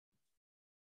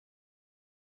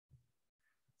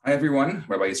Hi, everyone.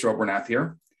 Rabbi Yisroel Bernath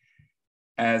here.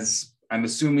 As I'm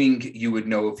assuming you would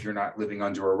know if you're not living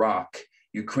under a rock,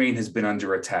 Ukraine has been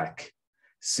under attack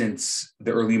since the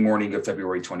early morning of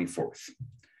February 24th.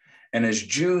 And as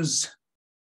Jews,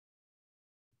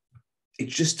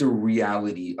 it's just a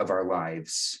reality of our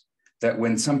lives that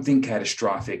when something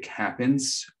catastrophic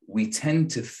happens, we tend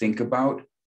to think about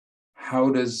how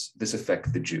does this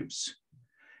affect the Jews?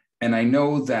 And I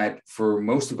know that for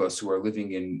most of us who are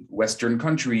living in Western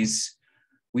countries,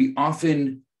 we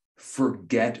often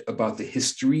forget about the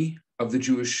history of the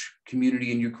Jewish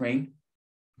community in Ukraine,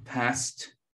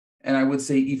 past, and I would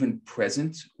say even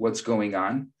present, what's going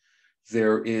on.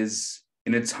 There is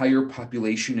an entire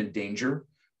population in danger.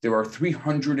 There are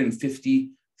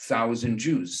 350,000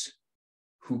 Jews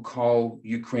who call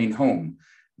Ukraine home.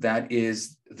 That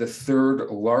is the third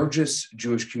largest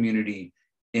Jewish community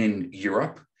in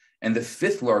Europe and the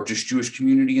fifth largest Jewish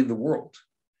community in the world.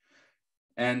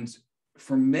 And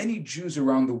for many Jews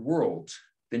around the world,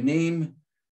 the name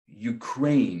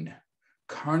Ukraine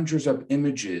conjures up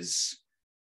images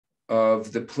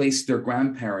of the place their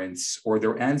grandparents or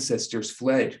their ancestors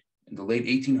fled in the late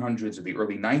 1800s or the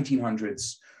early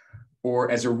 1900s,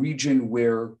 or as a region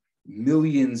where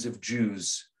millions of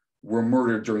Jews were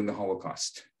murdered during the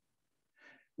Holocaust.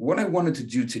 What I wanted to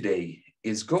do today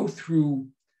is go through,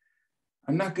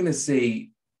 I'm not going to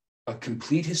say a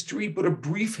complete history, but a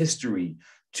brief history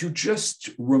to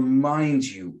just remind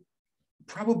you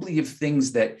probably of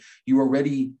things that you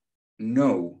already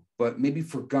know, but maybe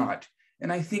forgot.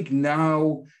 And I think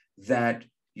now that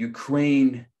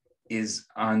Ukraine is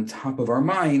on top of our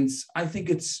minds, I think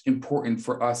it's important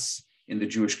for us in the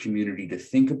Jewish community to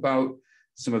think about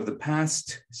some of the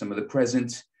past, some of the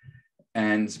present,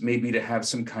 and maybe to have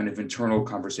some kind of internal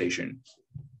conversation.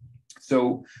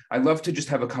 So I'd love to just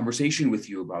have a conversation with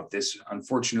you about this.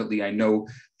 Unfortunately, I know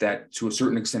that to a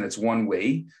certain extent it's one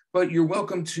way, but you're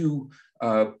welcome to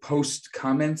post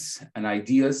comments and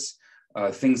ideas,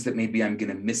 things that maybe I'm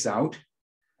going to miss out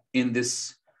in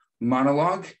this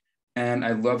monologue. And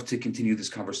I'd love to continue this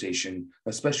conversation,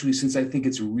 especially since I think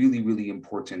it's really, really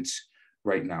important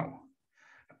right now.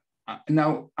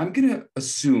 Now, I'm going to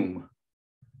assume,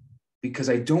 because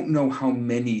I don't know how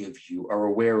many of you are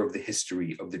aware of the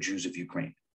history of the Jews of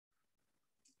Ukraine.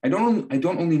 I don't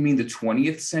only mean the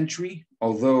 20th century,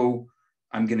 although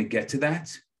I'm going to get to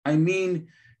that. I mean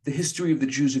the history of the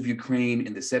Jews of Ukraine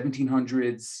in the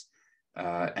 1700s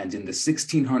and in the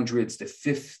 1600s, the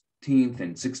 15th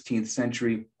and 16th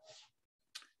century.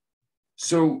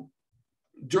 So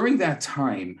during that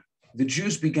time, the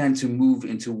Jews began to move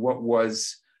into what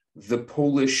was the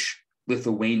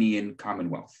Polish-Lithuanian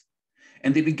Commonwealth.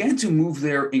 And they began to move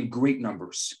there in great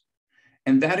numbers.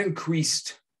 And that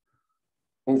increased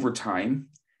over time.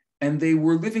 And they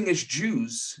were living as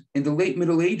Jews in the late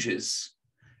Middle Ages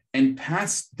and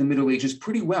past the Middle Ages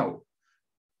pretty well.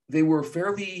 They were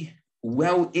fairly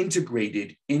well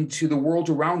integrated into the world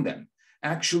around them.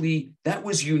 Actually, that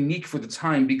was unique for the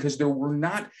time because there were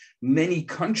not many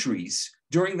countries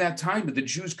during that time that the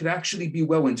Jews could actually be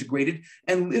well integrated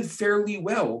and live fairly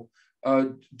well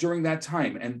during that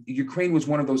time. And Ukraine was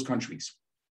one of those countries.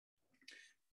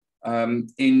 In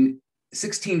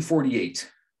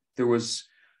 1648, there was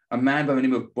a man by the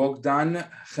name of Bogdan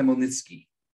Khmelnytsky,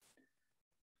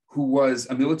 who was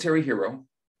a military hero,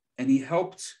 and he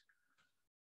helped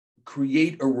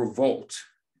create a revolt.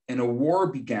 And a war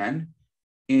began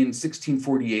in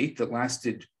 1648 that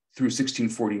lasted through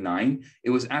 1649.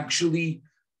 It was actually,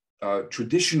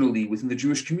 traditionally within the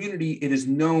Jewish community, it is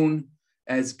known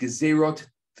as Gezerot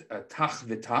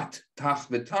Tachvetat.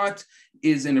 Tachvetat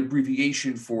is an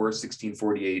abbreviation for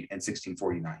 1648 and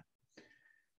 1649.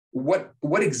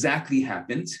 What exactly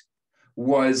happened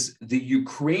was the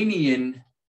Ukrainian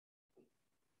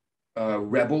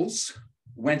rebels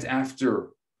went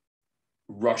after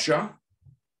Russia.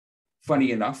 Funny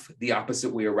enough, the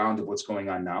opposite way around of what's going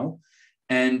on now.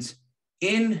 And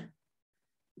in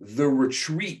the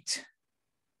retreat,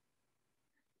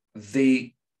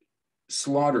 they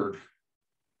slaughtered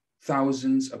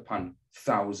thousands upon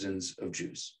thousands of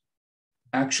Jews.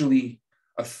 Actually,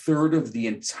 a third of the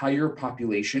entire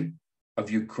population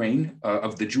of Ukraine,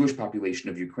 of the Jewish population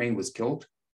of Ukraine, was killed.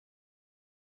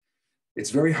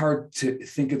 It's very hard to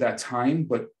think of that time,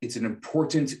 but it's an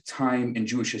important time in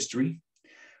Jewish history.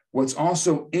 What's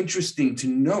also interesting to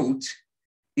note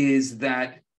is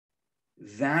that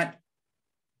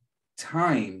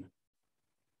time,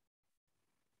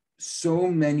 so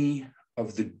many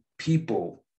of the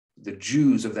people, the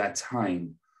Jews of that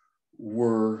time,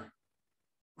 were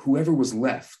whoever was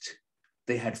left.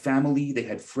 They had family, they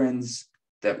had friends,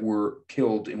 that were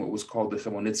killed in what was called the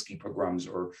Chmielnicki pogroms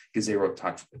or Gezerot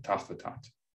Tachvatat.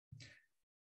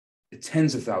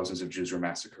 Tens of thousands of Jews were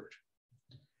massacred.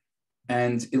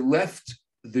 And it left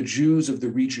the Jews of the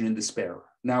region in despair.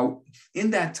 Now,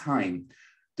 in that time,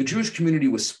 the Jewish community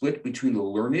was split between the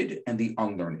learned and the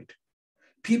unlearned.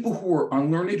 People who were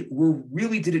unlearned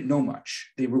really didn't know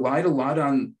much. They relied a lot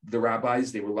on the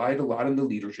rabbis, they relied a lot on the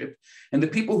leadership, and the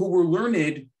people who were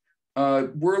learned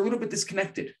were a little bit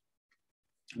disconnected.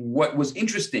 What was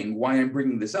interesting, why I'm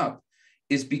bringing this up,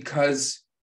 is because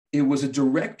it was a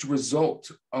direct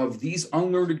result of these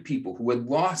unlearned people who had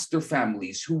lost their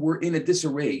families, who were in a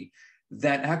disarray,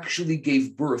 that actually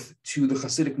gave birth to the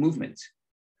Hasidic movement.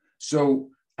 So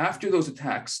after those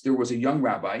attacks, there was a young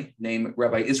rabbi named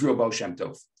Rabbi Yisroel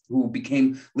Bernath, who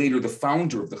became later the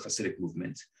founder of the Hasidic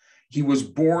movement. He was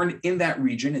born in that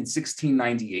region in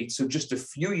 1698, so just a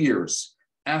few years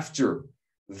after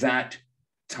that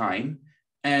time,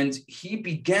 and he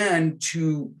began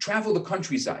to travel the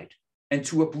countryside and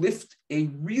to uplift a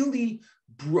really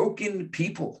broken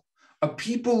people, a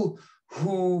people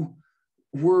who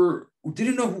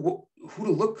didn't know who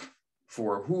to look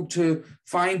for, who to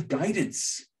find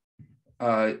guidance.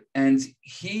 And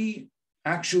he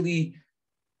actually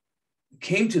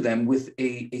came to them with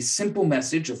a simple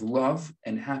message of love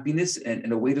and happiness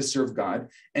and a way to serve God.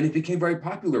 And it became very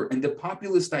popular. And the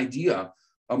populist idea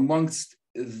amongst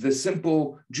the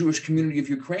simple Jewish community of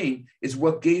Ukraine is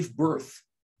what gave birth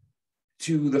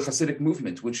to the Hasidic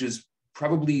movement, which is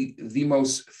probably the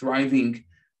most thriving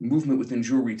movement within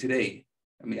Jewry today.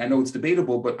 I mean, I know it's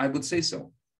debatable, but I would say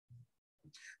so.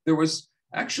 There was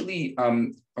actually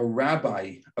a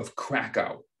rabbi of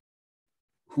Krakow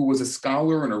who was a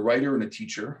scholar and a writer and a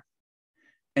teacher.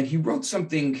 And he wrote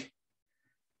something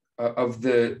of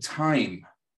the time,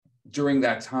 during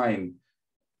that time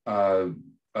of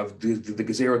the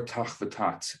Gezerot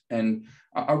Tachvatat. And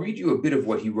I'll read you a bit of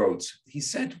what he wrote. He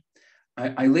said,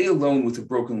 I lay alone with a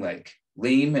broken leg,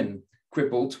 lame and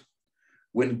crippled.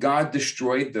 When God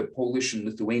destroyed the Polish and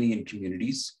Lithuanian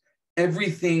communities,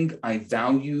 everything I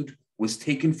valued was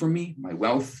taken from me, my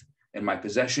wealth and my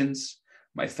possessions,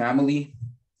 my family,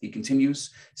 he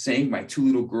continues, saying, my two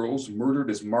little girls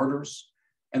murdered as martyrs,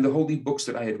 and the holy books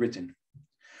that I had written.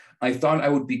 I thought I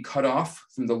would be cut off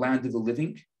from the land of the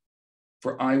living,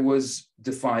 for I was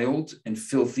defiled and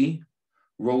filthy,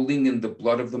 rolling in the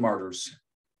blood of the martyrs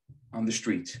on the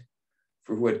street,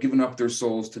 for who had given up their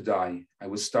souls to die. I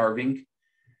was starving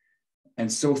and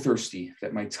so thirsty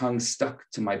that my tongue stuck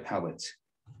to my palate.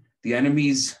 The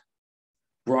enemies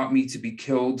brought me to be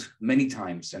killed many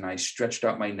times, and I stretched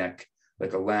out my neck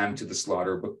like a lamb to the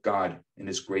slaughter, but God, in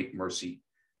his great mercy,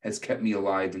 has kept me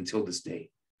alive until this day,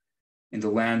 in the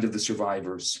land of the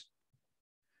survivors.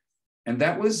 And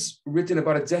that was written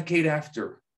about a decade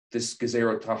after this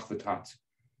Gezerot Tachvatat.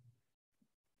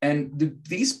 And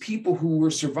these people who were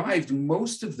survived,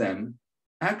 most of them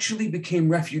actually became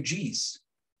refugees.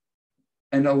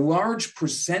 And a large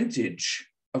percentage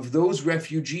of those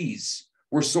refugees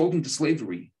were sold into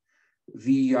slavery.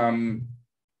 The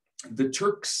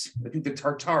Turks, I think the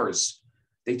Tartars,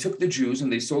 they took the Jews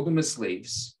and they sold them as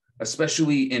slaves,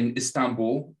 especially in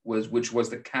Istanbul, which was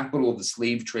the capital of the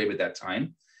slave trade at that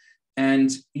time.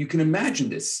 And you can imagine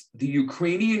this, the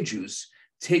Ukrainian Jews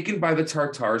taken by the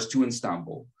Tartars to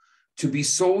Istanbul to be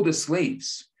sold as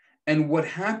slaves. And what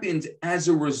happened as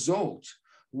a result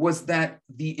was that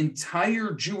the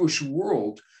entire Jewish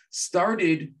world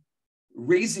started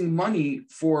raising money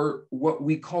for what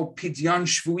we call Pidyan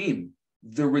Shvuim,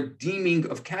 the redeeming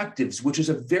of captives, which is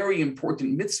a very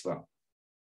important mitzvah.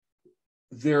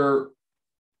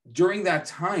 During that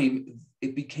time,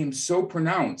 it became so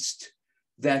pronounced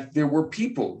that there were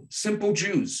people, simple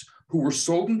Jews, who were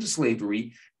sold into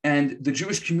slavery, and the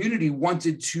Jewish community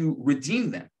wanted to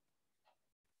redeem them.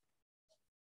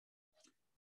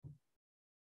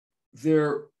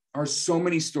 There are so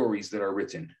many stories that are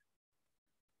written,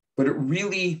 but it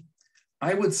really,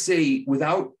 I would say,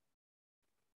 without,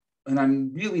 and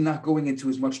I'm really not going into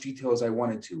as much detail as I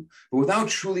wanted to, but without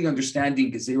truly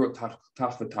understanding Gezerot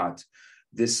Tachvatat,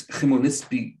 this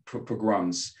Chmielnicki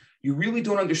pogroms, you really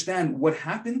don't understand what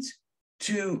happened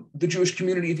to the Jewish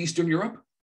community of Eastern Europe,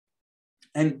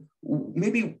 and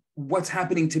maybe what's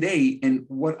happening today and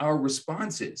what our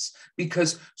response is,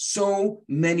 because so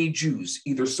many Jews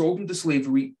either sold into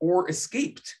slavery or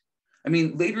escaped. I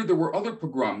mean, later there were other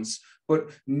pogroms,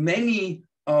 but many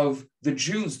of the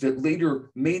Jews that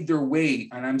later made their way,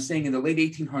 and I'm saying in the late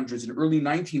 1800s and early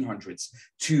 1900s,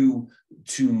 to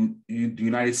the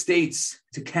United States,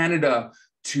 to Canada,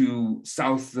 to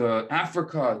South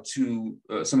Africa, to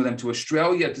some of them to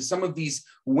Australia, to some of these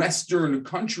Western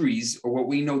countries, or what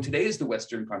we know today as the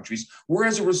Western countries, were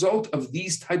as a result of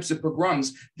these types of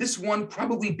pogroms, this one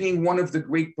probably being one of the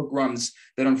great pogroms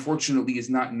that unfortunately is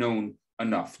not known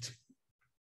enough.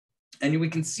 And we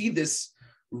can see this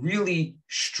really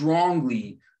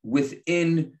strongly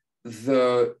within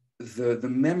the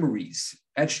memories,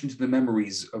 etched into the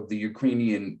memories of the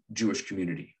Ukrainian Jewish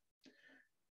community.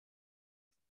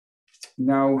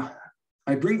 Now,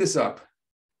 I bring this up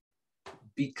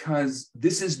because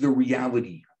this is the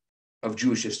reality of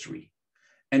Jewish history.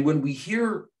 And when we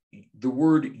hear the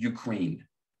word Ukraine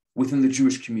within the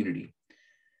Jewish community,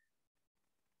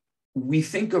 we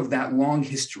think of that long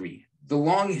history, the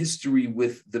long history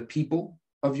with the people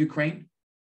of Ukraine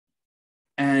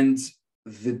and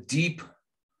the deep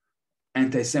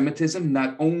anti-Semitism,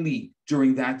 not only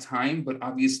during that time, but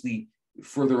obviously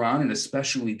further on, and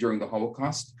especially during the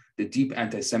Holocaust, the deep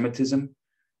anti-Semitism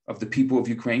of the people of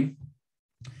Ukraine.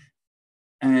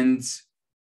 And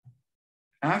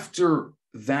after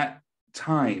that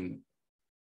time,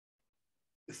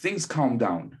 things calmed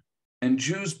down and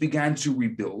Jews began to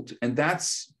rebuild. And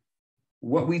that's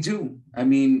what we do. I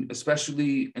mean,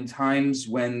 especially in times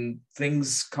when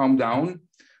things calm down,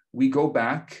 we go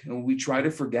back and we try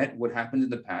to forget what happened in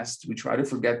the past. We try to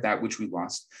forget that which we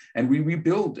lost, and we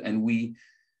rebuild. And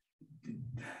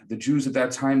the Jews at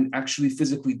that time actually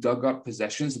physically dug up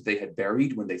possessions that they had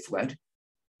buried when they fled.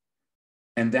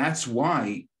 And that's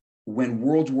why when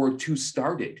World War II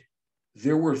started,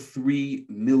 there were 3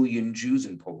 million Jews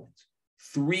in Poland.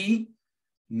 3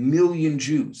 million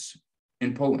Jews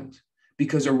in Poland.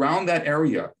 Because around that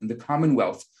area, in the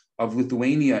Commonwealth of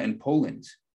Lithuania and Poland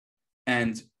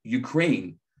and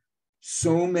Ukraine,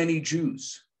 so many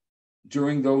Jews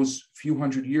during those few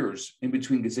hundred years in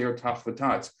between Gezer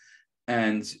Tachvatat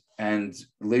and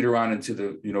later on into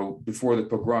the, before the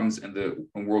pogroms and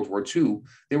World War II,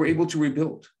 they were able to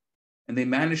rebuild, and they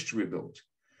managed to rebuild.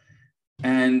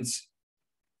 And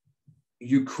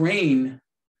Ukraine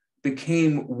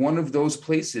became one of those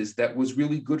places that was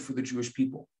really good for the Jewish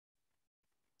people.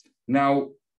 Now,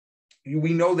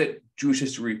 we know that Jewish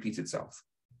history repeats itself.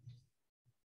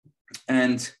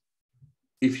 And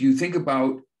if you think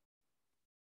about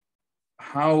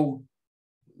how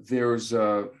there's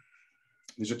a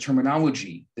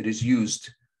terminology that is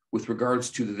used with regards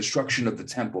to the destruction of the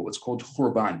temple, it's called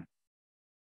Churban.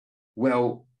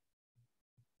 Well,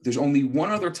 there's only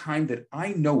one other time that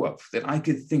I know of, that I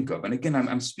could think of, and again,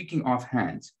 I'm speaking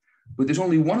offhand, but there's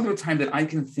only one other time that I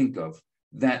can think of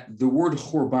that the word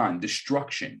Churban,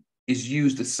 destruction, is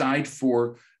used aside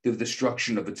for the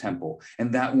destruction of the temple,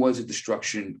 and that was a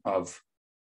destruction of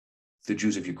the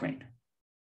Jews of Ukraine.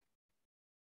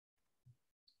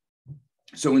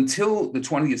 So until the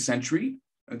 20th century,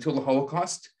 until the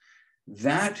Holocaust,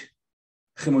 the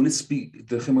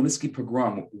Chmielnicki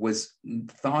pogrom was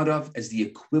thought of as the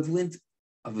equivalent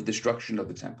of a destruction of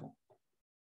the temple.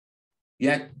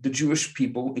 Yet the Jewish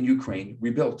people in Ukraine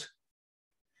rebuilt.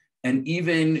 And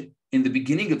even in the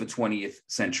beginning of the 20th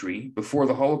century, before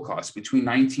the Holocaust, between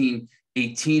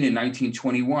 1918 and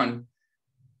 1921,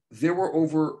 there were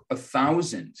over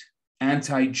 1,000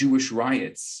 anti-Jewish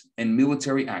riots and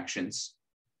military actions,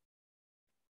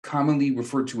 commonly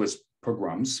referred to as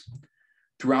pogroms,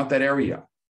 throughout that area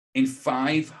in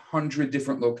 500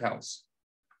 different locales,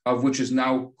 of which is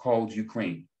now called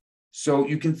Ukraine. So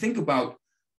you can think about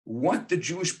what the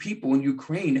Jewish people in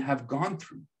Ukraine have gone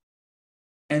through.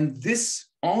 And this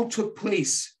all took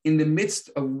place in the midst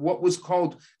of what was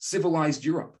called civilized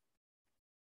Europe.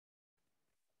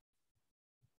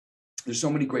 There's so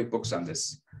many great books on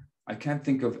this. I can't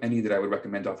think of any that I would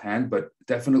recommend offhand, but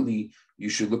definitely you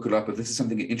should look it up. If this is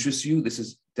something that interests you, this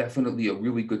is definitely a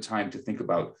really good time to think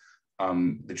about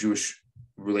the Jewish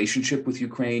relationship with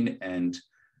Ukraine and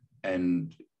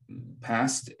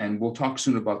past. And we'll talk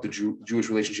soon about the Jewish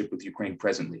relationship with Ukraine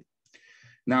presently.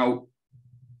 Now,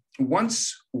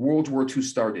 once World War II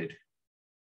started,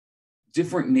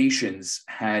 different nations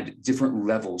had different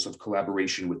levels of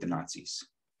collaboration with the Nazis.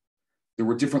 There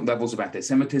were different levels of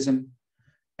anti-Semitism.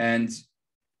 And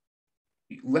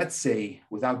let's say,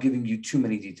 without giving you too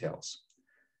many details,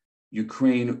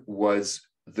 Ukraine was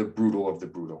the brutal of the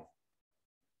brutal.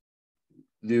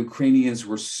 The Ukrainians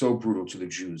were so brutal to the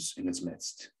Jews in its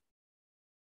midst.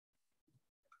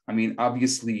 I mean,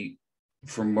 obviously,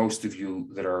 for most of you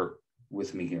that are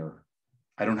with me here,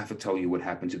 I don't have to tell you what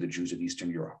happened to the Jews of Eastern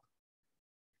Europe,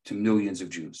 to millions of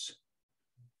Jews.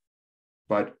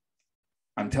 But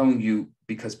I'm telling you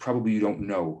because probably you don't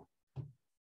know,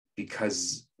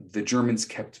 because the Germans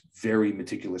kept very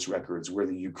meticulous records where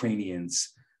the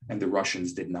Ukrainians and the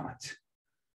Russians did not.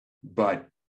 But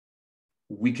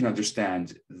we can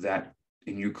understand that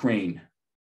in Ukraine,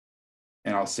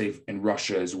 and I'll say in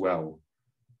Russia as well,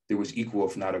 there was equal,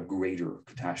 if not a greater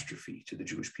catastrophe to the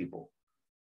Jewish people,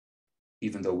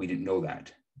 even though we didn't know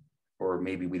that, or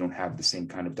maybe we don't have the same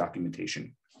kind of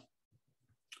documentation.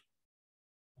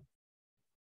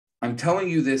 I'm telling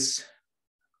you this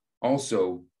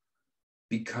also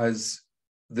because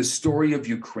the story of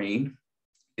Ukraine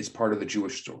is part of the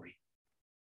Jewish story.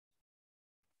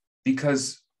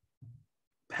 Because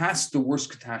past the worst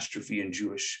catastrophe in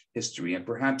Jewish history, and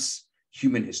perhaps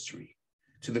human history,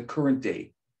 to the current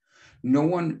day, no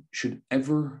one should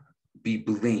ever be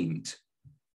blamed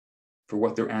for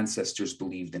what their ancestors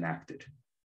believed and acted.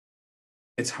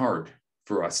 It's hard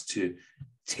for us to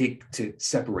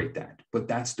separate that, but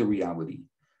that's the reality.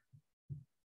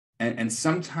 And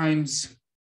sometimes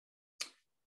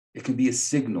it can be a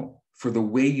signal for the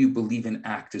way you believe and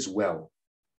act as well.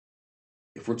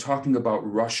 If we're talking about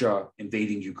Russia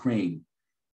invading Ukraine,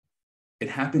 it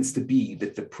happens to be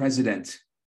that the president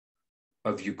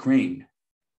of Ukraine,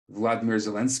 Vladimir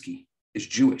Zelensky, is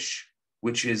Jewish,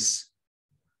 which is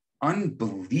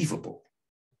unbelievable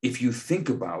if you think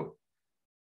about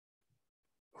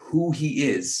who he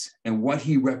is and what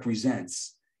he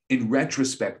represents in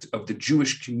retrospect of the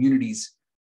Jewish community's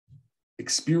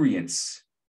experience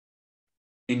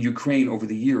in Ukraine over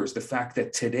the years. The fact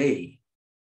that today,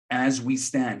 as we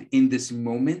stand in this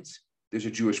moment, there's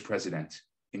a Jewish president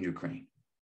in Ukraine.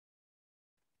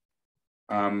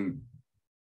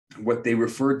 What they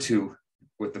referred to,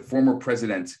 what the former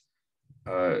president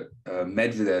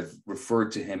Medvedev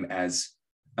referred to him as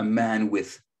a man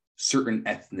with certain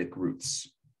ethnic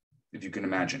roots, if you can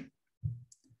imagine.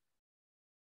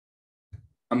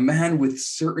 A man with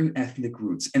certain ethnic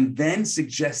roots, and then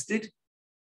suggested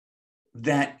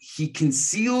that he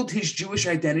concealed his Jewish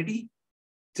identity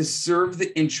to serve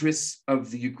the interests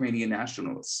of the Ukrainian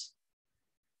nationalists.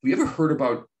 Have you ever heard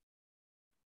about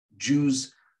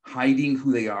Jews hiding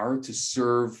who they are to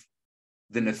serve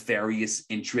the nefarious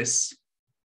interests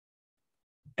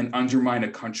and undermine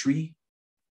a country?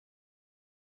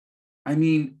 I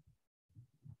mean,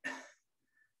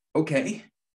 okay.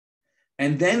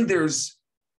 And then there's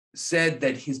said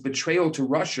that his betrayal to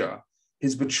Russia,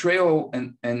 his betrayal,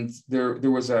 and there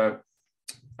was an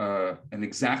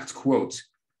exact quote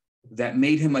that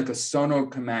made him like a Sonor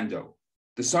commando.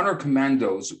 The Sonor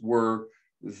commandos were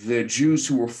the Jews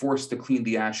who were forced to clean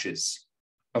the ashes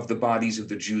of the bodies of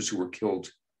the Jews who were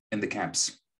killed in the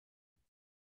camps.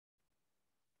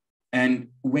 And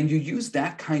when you use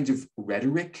that kind of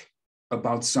rhetoric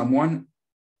about someone,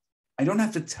 I don't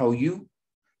have to tell you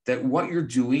that what you're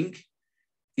doing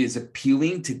is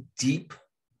appealing to deep,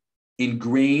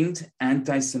 ingrained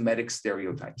anti-Semitic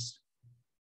stereotypes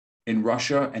in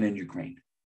Russia and in Ukraine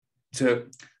to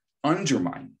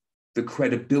undermine the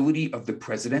credibility of the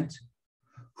president,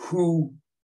 who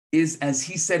is, as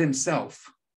he said himself,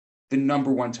 the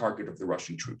number one target of the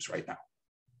Russian troops right now.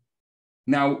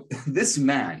 Now, this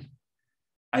man,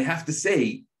 I have to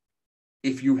say,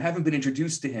 if you haven't been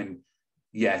introduced to him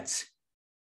yet,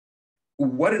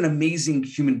 what an amazing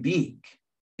human being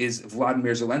is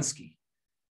Vladimir Zelensky.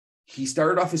 He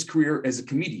started off his career as a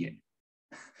comedian,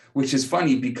 which is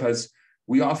funny because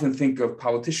we often think of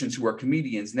politicians who are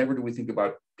comedians. Never do we think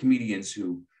about comedians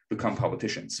who become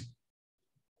politicians.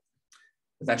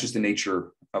 But that's just the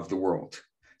nature of the world.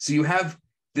 So you have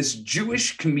this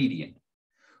Jewish comedian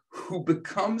who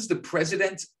becomes the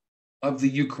president of the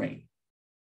Ukraine.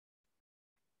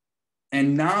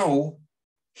 And now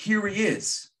here he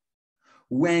is,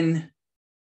 when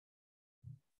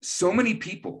so many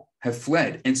people have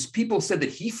fled, and people said that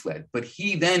he fled, but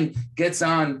he then gets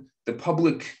on the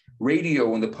public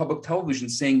radio and the public television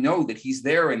saying no, that he's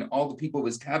there and all the people of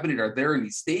his cabinet are there and he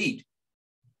stayed.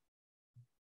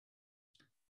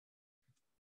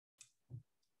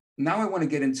 Now I want to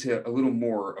get into a little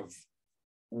more of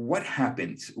what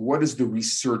happened. What is the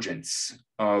resurgence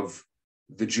of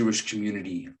the Jewish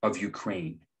community of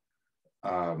Ukraine?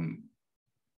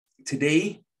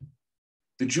 Today,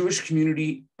 the Jewish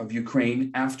community of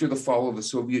Ukraine, after the fall of the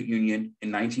Soviet Union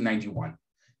in 1991,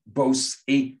 boasts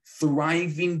a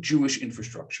thriving Jewish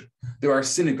infrastructure. There are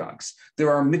synagogues,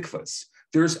 there are mikvahs.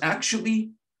 There's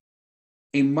actually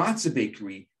a matzah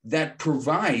bakery that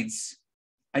provides,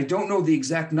 I don't know the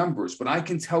exact numbers, but I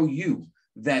can tell you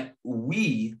that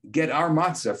we get our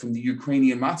matzah from the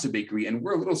Ukrainian matzah bakery, and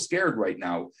we're a little scared right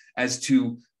now as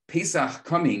to Pesach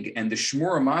coming, and the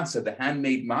shmura matzah, the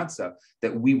handmade matzah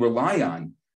that we rely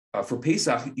on for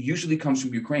Pesach, usually comes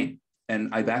from Ukraine.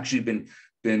 And I've actually been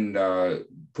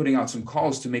putting out some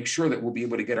calls to make sure that we'll be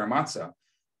able to get our matzah.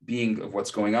 being of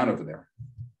what's going on over there.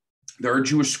 There are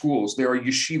Jewish schools, there are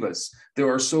yeshivas,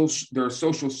 there are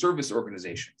social service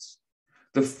organizations.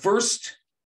 The first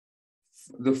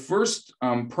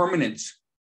permanent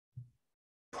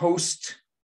post-Soviet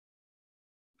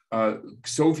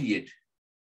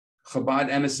Chabad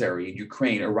emissary in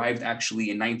Ukraine arrived actually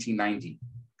in 1990,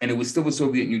 and it was still the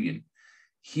Soviet Union.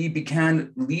 He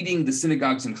began leading the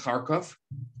synagogues in Kharkov,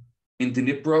 in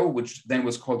Dnipro, which then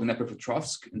was called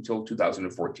Dnipropetrovsk until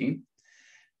 2014.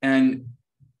 And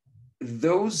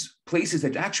those places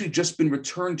had actually just been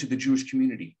returned to the Jewish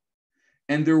community.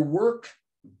 And their work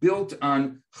built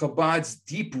on Chabad's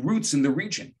deep roots in the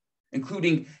region,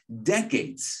 including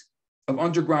decades of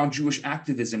underground Jewish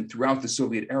activism throughout the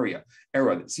Soviet era.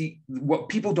 See, what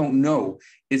people don't know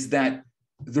is that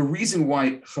the reason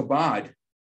why Chabad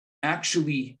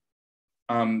actually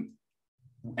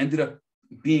ended up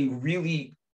being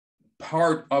really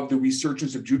part of the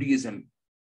resurgence of Judaism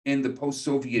in the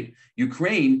post-Soviet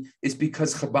Ukraine is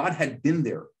because Chabad had been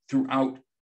there throughout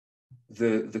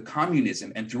the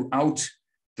communism and throughout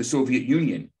the Soviet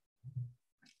Union,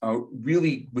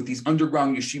 really with these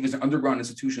underground yeshivas and underground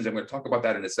institutions. I'm going to talk about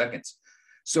that in a second.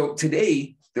 So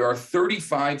today, there are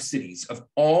 35 cities of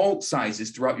all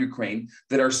sizes throughout Ukraine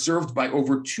that are served by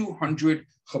over 200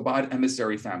 Chabad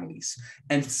emissary families.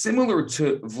 And similar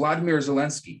to Vladimir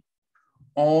Zelensky,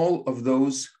 all of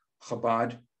those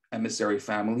Chabad emissary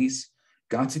families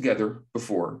got together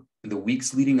before, in the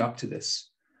weeks leading up to this,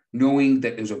 knowing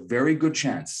that there's a very good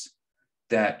chance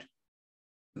that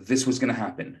this was going to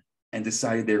happen, and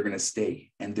decided they're going to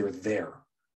stay, and they're there.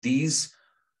 These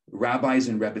rabbis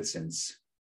and rebbitzins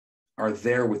are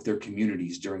there with their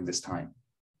communities during this time.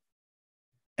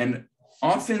 And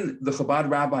often the Chabad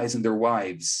rabbis and their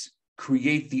wives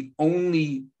create the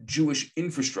only Jewish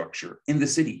infrastructure in the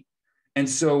city. And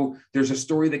so there's a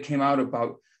story that came out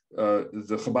about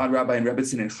the Chabad rabbi and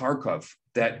rebbitzin in Kharkov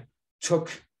that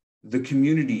took the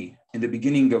community in the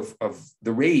beginning of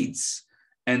the raids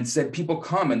and said, people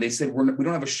come, and they said, we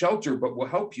don't have a shelter, but we'll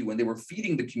help you. And they were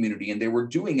feeding the community, and they were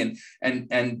doing,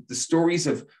 and the stories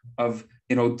of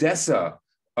in Odessa,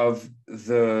 of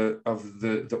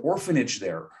the orphanage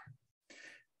there.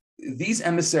 These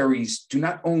emissaries do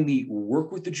not only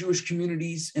work with the Jewish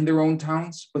communities in their own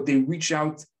towns, but they reach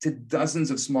out to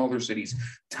dozens of smaller cities,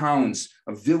 towns,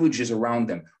 villages around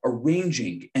them,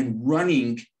 arranging and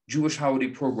running Jewish holiday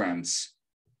programs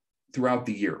throughout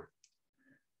the year.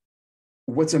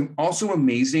 What's also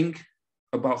amazing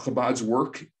about Chabad's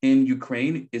work in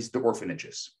Ukraine is the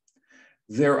orphanages.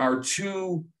 There are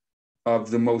two of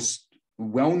the most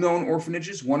well-known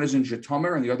orphanages. One is in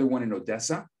Zhytomyr and the other one in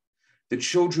Odessa. The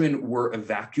children were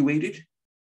evacuated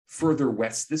further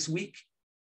west this week.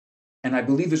 And I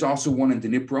believe there's also one in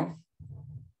Dnipro.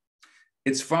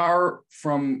 It's far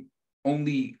from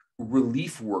only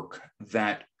relief work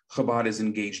that Chabad is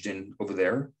engaged in over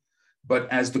there,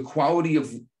 but as the quality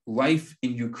of life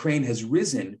in Ukraine has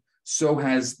risen, so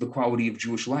has the quality of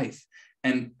Jewish life.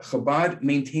 And Chabad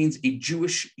maintains a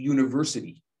Jewish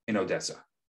university in Odessa.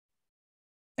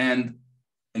 And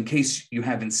in case you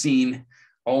haven't seen,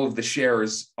 all of the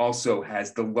shares also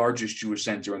has the largest Jewish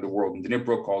center in the world in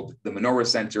Dnipro called the Menorah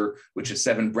Center, which has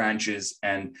 7 branches.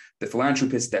 And the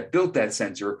philanthropist that built that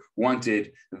center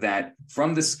wanted that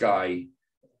from the sky,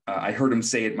 I heard him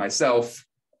say it myself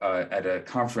at a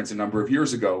conference a number of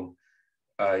years ago.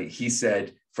 He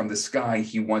said from the sky,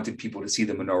 he wanted people to see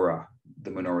the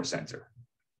Menorah Center.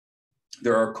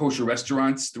 There are kosher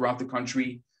restaurants throughout the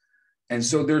country. And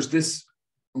so there's this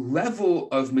level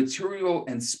of material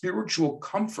and spiritual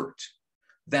comfort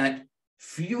that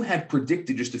few had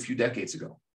predicted just a few decades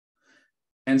ago.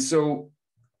 And so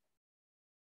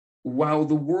while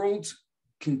the world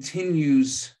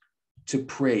continues to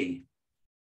pray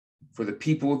for the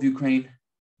people of Ukraine,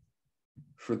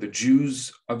 for the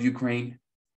Jews of Ukraine,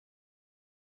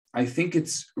 I think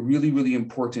it's really, really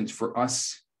important for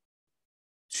us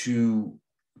to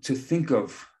think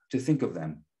of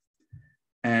them.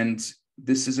 And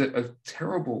this is a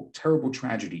terrible, terrible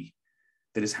tragedy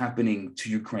that is happening to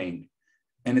Ukraine.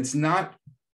 And it's not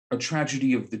a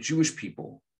tragedy of the Jewish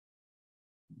people,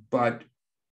 but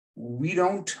we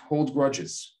don't hold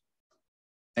grudges.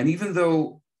 And even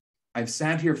though I've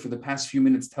sat here for the past few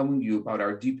minutes telling you about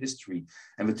our deep history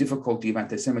and the difficulty of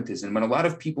anti-Semitism, when a lot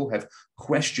of people have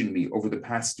questioned me over the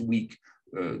past week,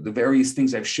 the various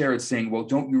things I've shared saying, well,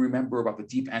 don't you remember about the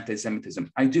deep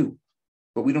anti-Semitism? I do,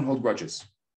 but we don't hold grudges.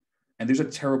 And there's a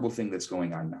terrible thing that's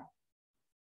going on now.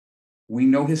 We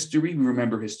know history, we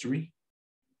remember history,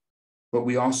 but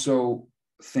we also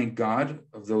thank God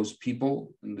of those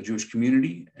people in the Jewish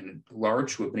community and at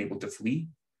large who have been able to flee.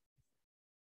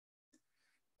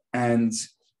 And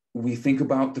we think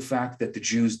about the fact that the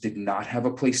Jews did not have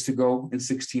a place to go in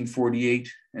 1648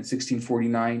 and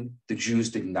 1649. The Jews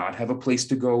did not have a place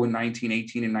to go in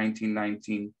 1918 and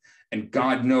 1919. And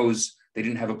God knows they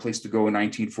didn't have a place to go in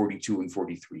 1942 and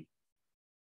 43.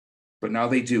 But now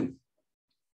they do.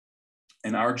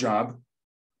 And our job,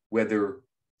 whether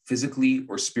physically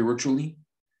or spiritually,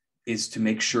 is to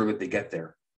make sure that they get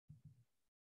there.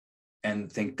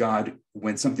 And thank God,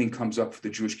 when something comes up for the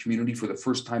Jewish community, for the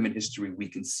first time in history, we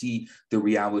can see the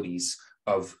realities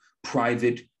of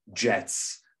private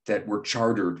jets that were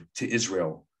chartered to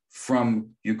Israel from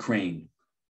Ukraine.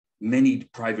 Many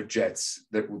private jets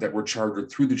that were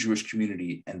chartered through the Jewish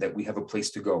community, and that we have a place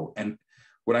to go. And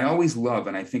what I always love,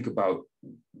 and I think about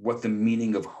what the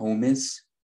meaning of home is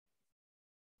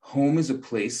a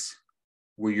place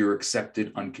where you're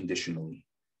accepted unconditionally.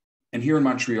 And here in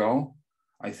Montreal,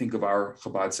 I think of our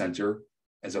Chabad Center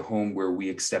as a home where we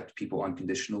accept people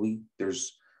unconditionally.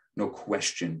 There's no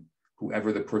question,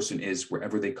 whoever the person is,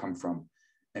 wherever they come from.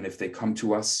 And if they come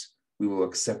to us, we will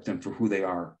accept them for who they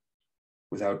are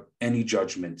without any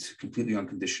judgment, completely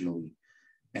unconditionally.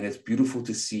 And it's beautiful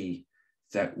to see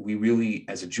that we really,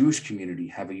 as a Jewish community,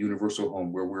 have a universal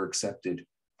home where we're accepted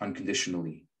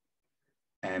unconditionally.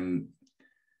 And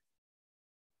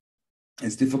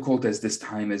as difficult as this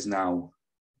time is now,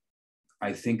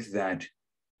 I think that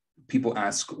people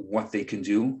ask what they can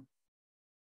do.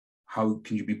 How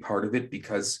can you be part of it?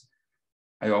 Because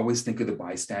I always think of the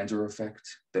bystander effect,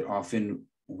 that often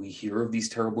we hear of these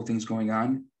terrible things going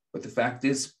on. But the fact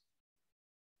is,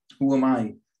 who am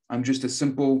I? I'm just a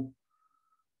simple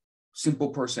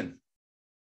person.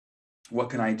 What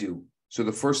can I do? So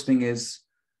the first thing is,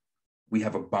 we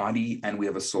have a body and we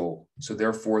have a soul. So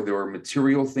therefore, there are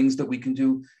material things that we can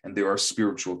do, and there are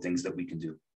spiritual things that we can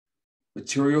do.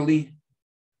 Materially,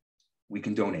 we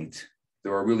can donate.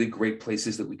 There are really great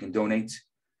places that we can donate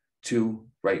to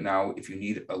right now. If you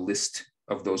need a list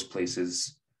of those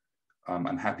places,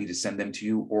 I'm happy to send them to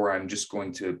you, or I'm just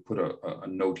going to put a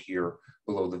note here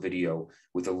below the video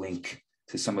with a link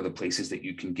to some of the places that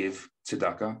you can give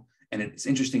tzedakah. And it's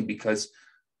interesting because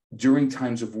during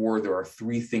times of war, there are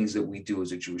three things that we do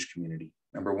as a Jewish community.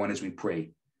 Number one is we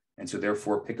pray. And so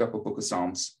therefore, pick up a book of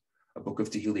Psalms, a book of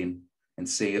Tehillim, and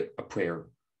say a prayer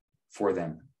for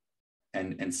them,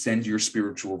 and send your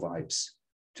spiritual vibes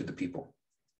to the people.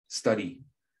 Study.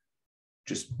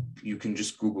 You can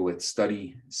just Google it,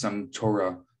 study some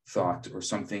Torah thought or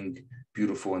something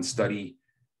beautiful, and study,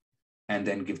 and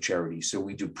then give charity. So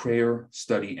we do prayer,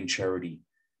 study, and charity.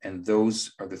 And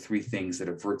those are the three things that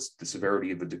averts the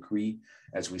severity of the decree,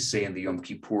 as we say in the Yom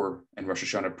Kippur and Rosh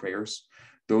Hashanah prayers.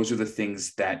 Those are the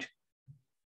things that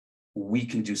we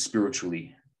can do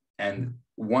spiritually. And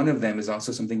one of them is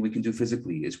also something we can do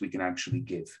physically, is we can actually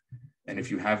give. And if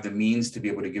you have the means to be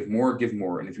able to give more, give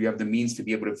more. And if you have the means to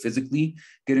be able to physically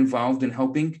get involved in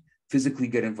helping, physically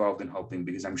get involved in helping,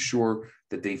 because I'm sure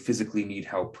that they physically need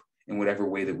help in whatever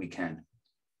way that we can.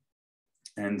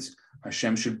 And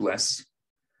Hashem should bless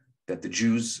that the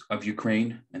Jews of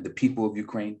Ukraine and the people of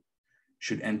Ukraine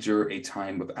should enter a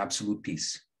time of absolute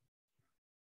peace,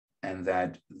 and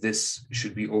that this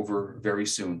should be over very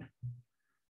soon,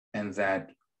 and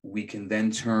that we can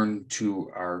then turn to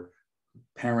our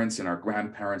parents and our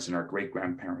grandparents and our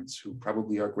great-grandparents, who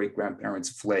probably our great-grandparents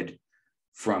fled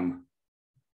from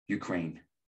Ukraine.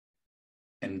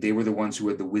 And they were the ones who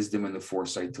had the wisdom and the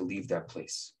foresight to leave that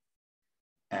place.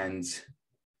 And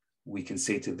we can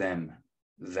say to them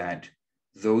that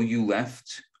though you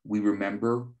left, we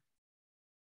remember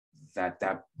that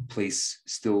that place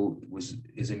still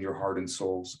is in your heart and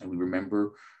souls. And we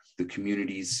remember the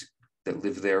communities that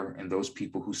live there and those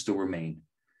people who still remain.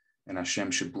 And Hashem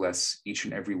should bless each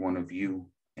and every one of you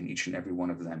and each and every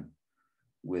one of them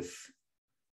with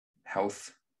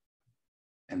health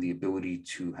and the ability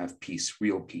to have peace,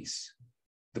 real peace,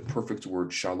 the perfect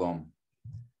word, shalom,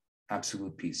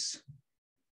 absolute peace.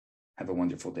 Have a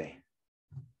wonderful day.